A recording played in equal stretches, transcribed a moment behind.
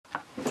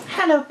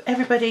Hello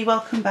everybody,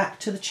 welcome back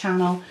to the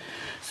channel.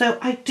 So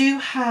I do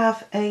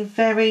have a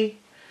very,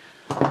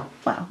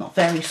 well, not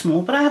very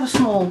small, but I have a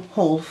small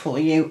haul for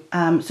you,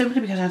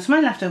 simply because I had some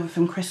money left over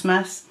from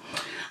Christmas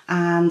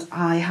and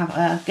I have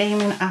a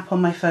gaming app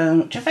on my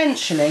phone which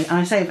eventually, and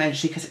I say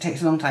eventually because it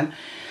takes a long time,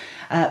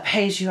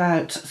 pays you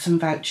out some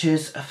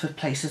vouchers for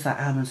places like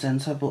Amazon.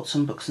 So I bought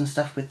some books and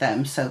stuff with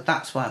them, so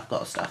that's why I've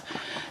got stuff.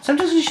 So I'm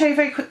just going to show you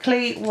very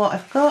quickly what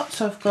I've got.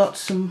 So I've got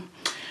some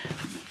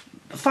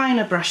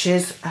finer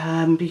brushes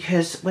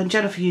because when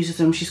Jennifer uses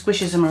them she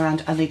squishes them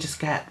around and they just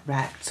get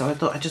wrecked, so I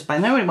thought I'd just buy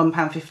them. They're only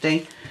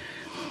 £1.50,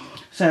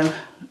 so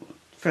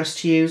for us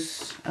to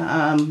use.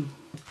 I've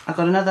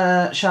got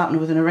another sharpener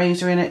with an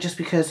eraser in it just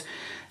because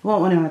I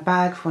want one in my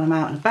bag for when I'm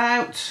out and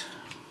about.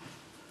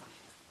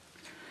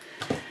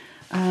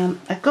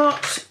 I've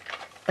got,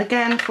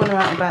 again, for when I'm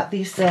out and about,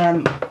 these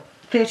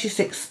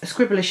 36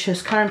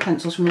 Scribblicious colouring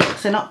pencils from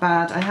Lux. They're not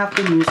bad, I have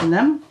been using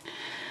them.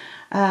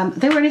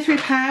 They were only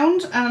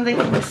 £3 and they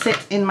can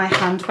sit in my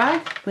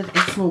handbag with a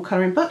small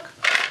colouring book.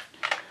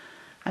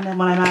 And then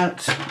when I'm out,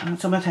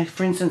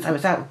 for instance, I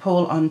was out with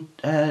Paul on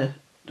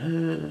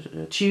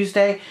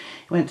Tuesday,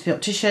 he went to the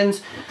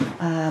opticians.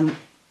 I'm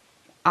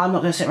not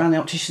going to sit around the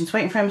opticians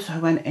waiting for him, so I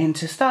went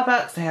into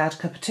Starbucks, I had a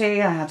cup of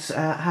tea, I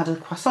had a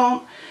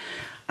croissant,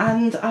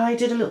 and I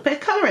did a little bit of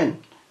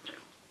colouring.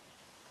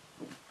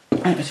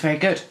 And it was very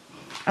good.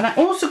 And I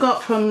also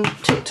got from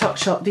TikTok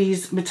Shop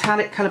these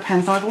metallic colour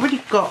pens. Now I've already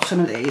got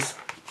some of these.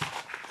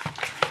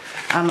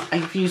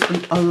 I've used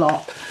them a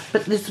lot.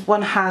 But this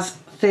one has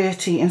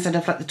 30 instead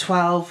of like the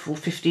 12 or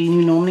 15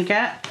 you normally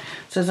get.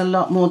 So there's a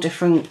lot more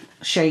different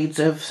shades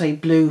of, say,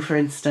 blue for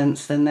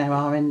instance, than there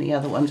are in the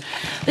other ones.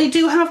 They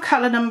do have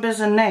colour numbers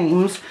and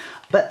names,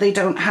 but they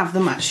don't have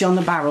them actually on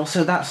the barrel.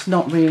 So that's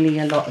not really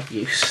a lot of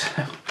use.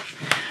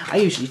 I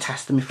usually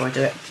test them before I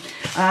do it.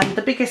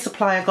 The biggest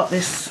supply I got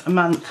this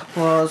month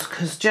was,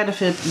 because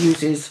Jennifer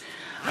uses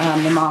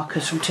the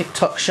markers from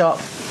TikTok Shop,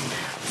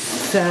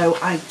 so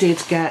I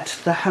did get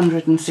the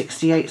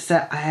 168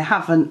 set. I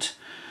haven't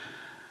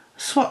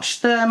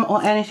swatched them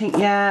or anything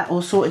yet,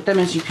 or sorted them.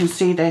 As you can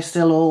see, they're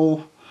still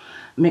all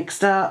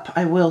mixed up.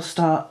 I will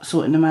start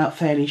sorting them out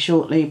fairly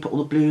shortly, put all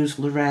the blues,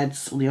 all the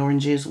reds, all the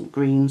oranges, all the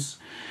greens,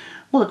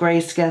 all the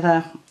greys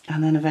together,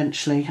 and then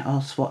eventually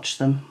I'll swatch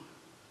them.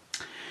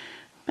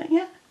 But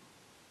yeah.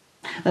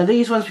 Now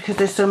these ones, because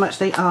there's so much,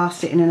 they are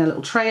sitting in a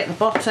little tray at the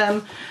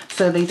bottom,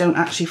 so they don't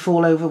actually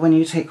fall over when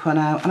you take one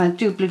out. And I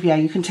do believe, yeah,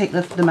 you can take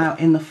them out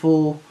in the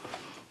 4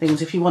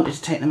 things if you wanted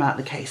to take them out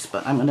of the case,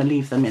 but I'm going to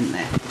leave them in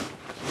there.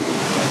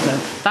 So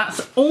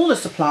that's all the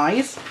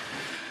supplies,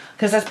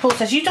 because as Paul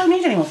says, you don't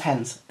need any more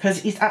pens, because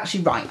he's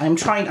actually right.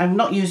 I'm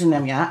not using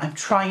them yet. I'm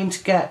trying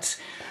to get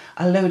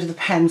a load of the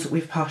pens that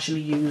we've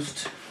partially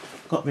used,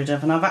 got rid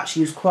of, and I've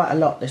actually used quite a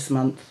lot this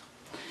month.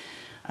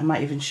 I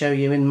might even show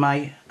you in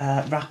my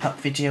wrap-up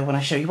video when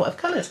I show you what I've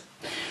coloured.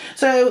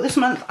 So this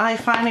month I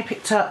finally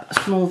picked up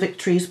Small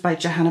Victories by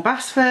Johanna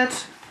Basford.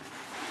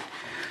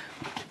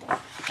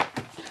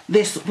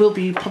 This will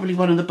be probably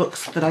one of the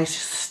books that I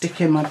stick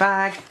in my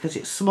bag because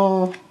it's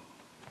small.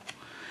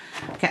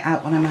 Get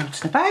out when I'm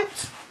out and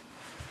about.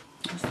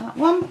 That's that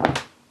one.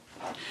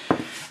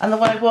 And the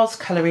one I was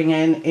colouring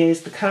in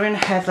is the Colouring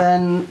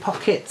Heaven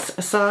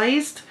Pockets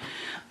Sized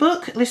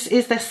book. This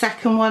is their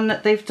second one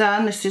that they've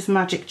done. This is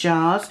Magic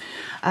Jars.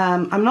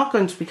 I'm not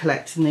going to be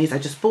collecting these. I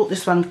just bought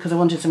this one because I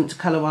wanted something to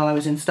colour while I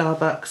was in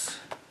Starbucks.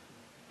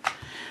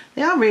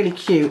 They are really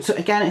cute. So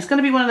again, it's going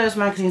to be one of those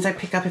magazines I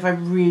pick up if I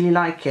really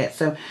like it.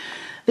 So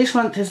this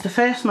month is the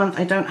first month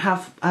I don't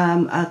have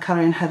a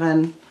Colouring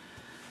Heaven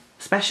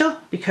special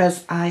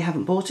because I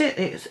haven't bought it.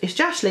 It's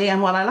Jashly,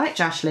 and while I like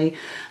Jashly,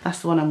 that's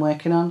the one I'm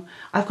working on.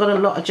 I've got a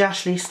lot of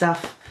Jashly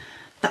stuff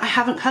that I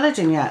haven't coloured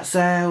in yet,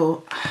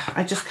 so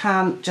I just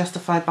can't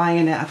justify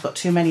buying it. I've got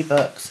too many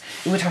books.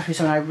 It would have to be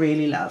something I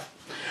really love.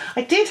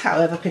 I did,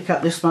 however, pick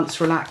up this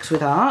month's Relax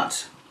with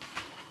Art.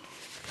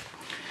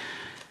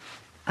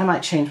 I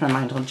might change my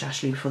mind on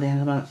Jashly before the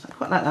end of the month. I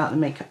quite like that, the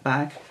makeup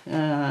bag.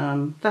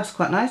 That's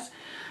quite nice.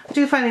 I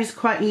do find these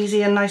quite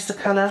easy and nice to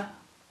colour.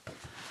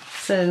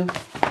 So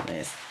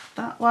there's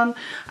that one.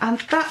 And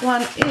that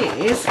one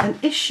is an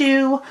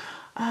issue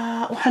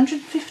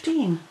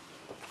 115.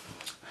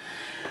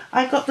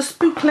 I got the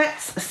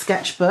Spooklets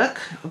sketchbook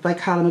by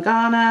Carla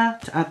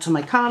Magana to add to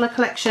my Carla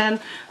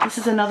collection. This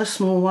is another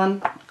small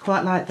one,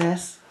 quite like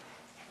this.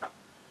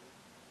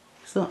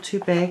 It's not too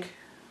big.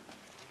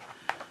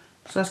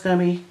 So that's going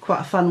to be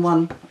quite a fun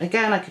one.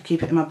 Again, I could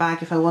keep it in my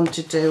bag if I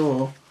wanted to,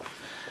 or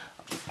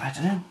I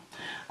don't know.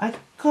 I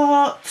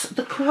got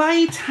the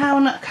Kawaii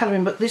Town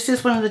colouring book. This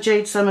is one of the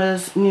Jade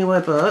Summers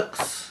newer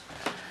books.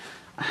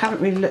 I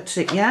haven't really looked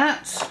at it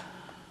yet.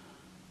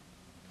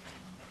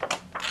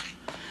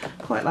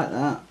 Quite like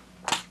that.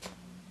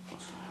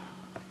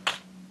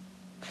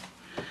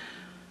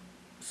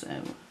 So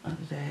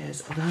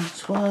there's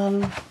that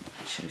one. It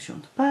shows you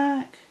on the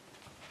back.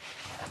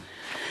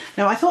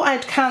 Now I thought I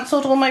had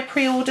cancelled all my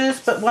pre-orders,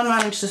 but one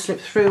managed to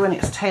slip through, and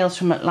it's Tales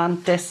from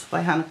Atlantis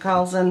by Hannah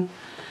Carlson.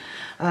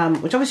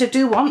 which obviously I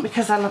do want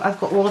because I've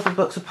got all of the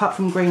books apart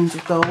from Grains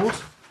of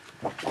Gold,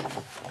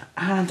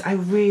 and I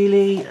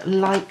really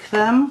like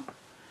them.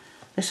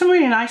 There's some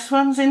really nice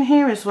ones in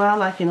here as well,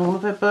 like in all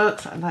of her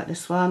books. I like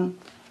this one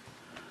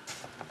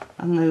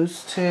and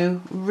those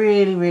two,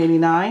 really, really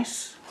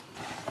nice.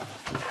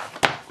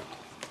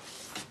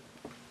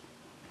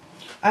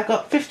 I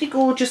got 50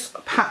 Gorgeous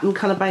Pattern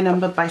Colour by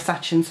Number by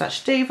Saatchi and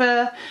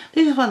Sachdeva.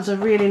 These ones are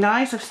really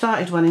nice. I've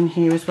started one in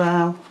here as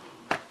well.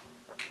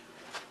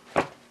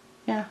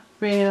 Yeah,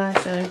 really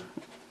nice. So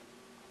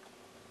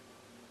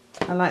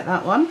I like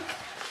that one.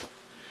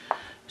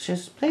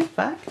 Just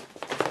paperback.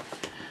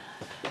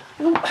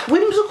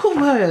 Whimsical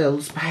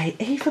Worlds by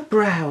Ava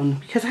Brown,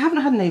 because I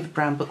haven't had an Ava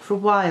Brown book for a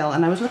while,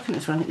 and I was looking at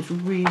this one. It's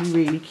really,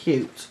 really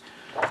cute.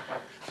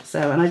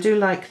 So, and I do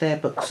like their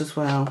books as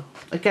well.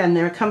 Again,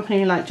 they're a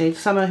company like Jade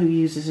Summer who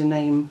uses a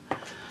name.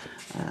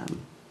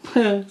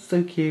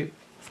 So cute.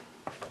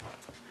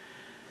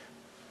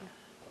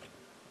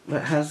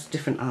 But has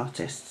different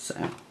artists.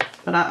 So,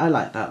 but I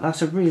like that.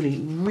 That's a really,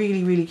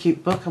 really, really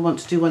cute book. I want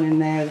to do one in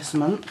there this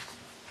month.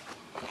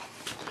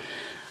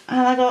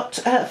 And I got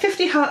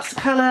 50 Hearts to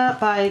Colour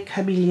by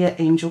Camellia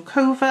Angel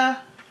Cover.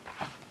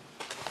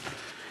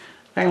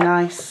 Very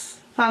nice.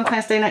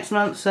 Valentine's Day next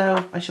month,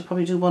 so I should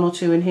probably do one or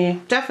two in here.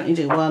 Definitely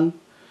do one.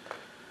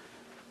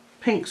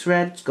 Pinks,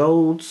 reds,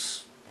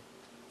 golds,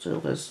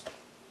 silvers.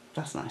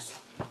 That's nice.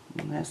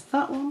 And there's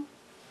that one.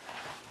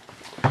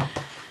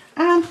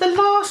 And the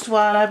last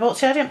one I bought,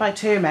 see I didn't buy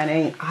too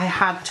many. I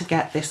had to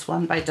get this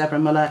one by Deborah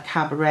Muller,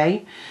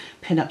 Cabaret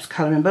Pinups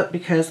Colouring Book,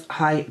 because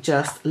I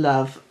just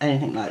love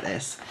anything like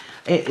this.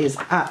 It is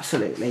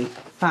absolutely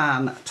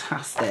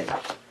fantastic.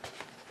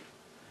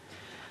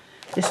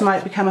 This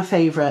might become a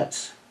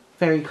favourite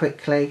very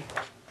quickly,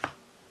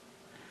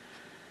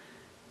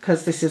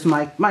 because this is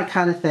my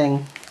kind of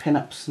thing,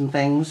 pin-ups and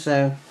things,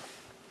 so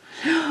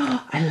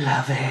I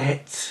love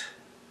it.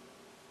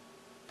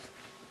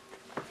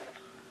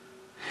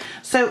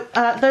 So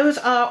those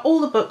are all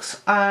the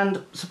books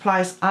and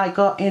supplies I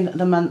got in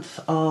the month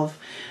of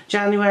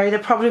January. There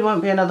probably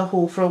won't be another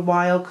haul for a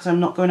while because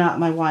I'm not going out of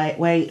my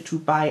way to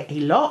buy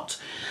a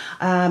lot.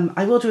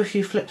 I will do a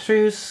few flip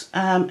throughs.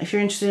 If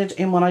you're interested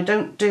in one I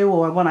don't do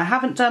or one I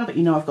haven't done, but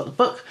you know I've got the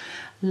book,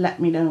 let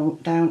me know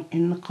down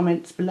in the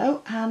comments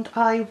below, and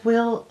I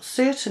will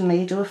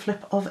certainly do a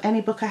flip of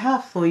any book I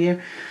have for you.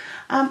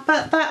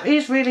 But that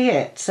is really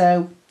it.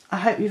 So I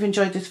hope you've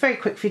enjoyed this very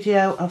quick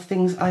video of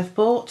things I've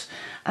bought,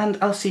 and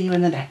I'll see you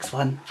in the next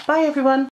one. Bye everyone.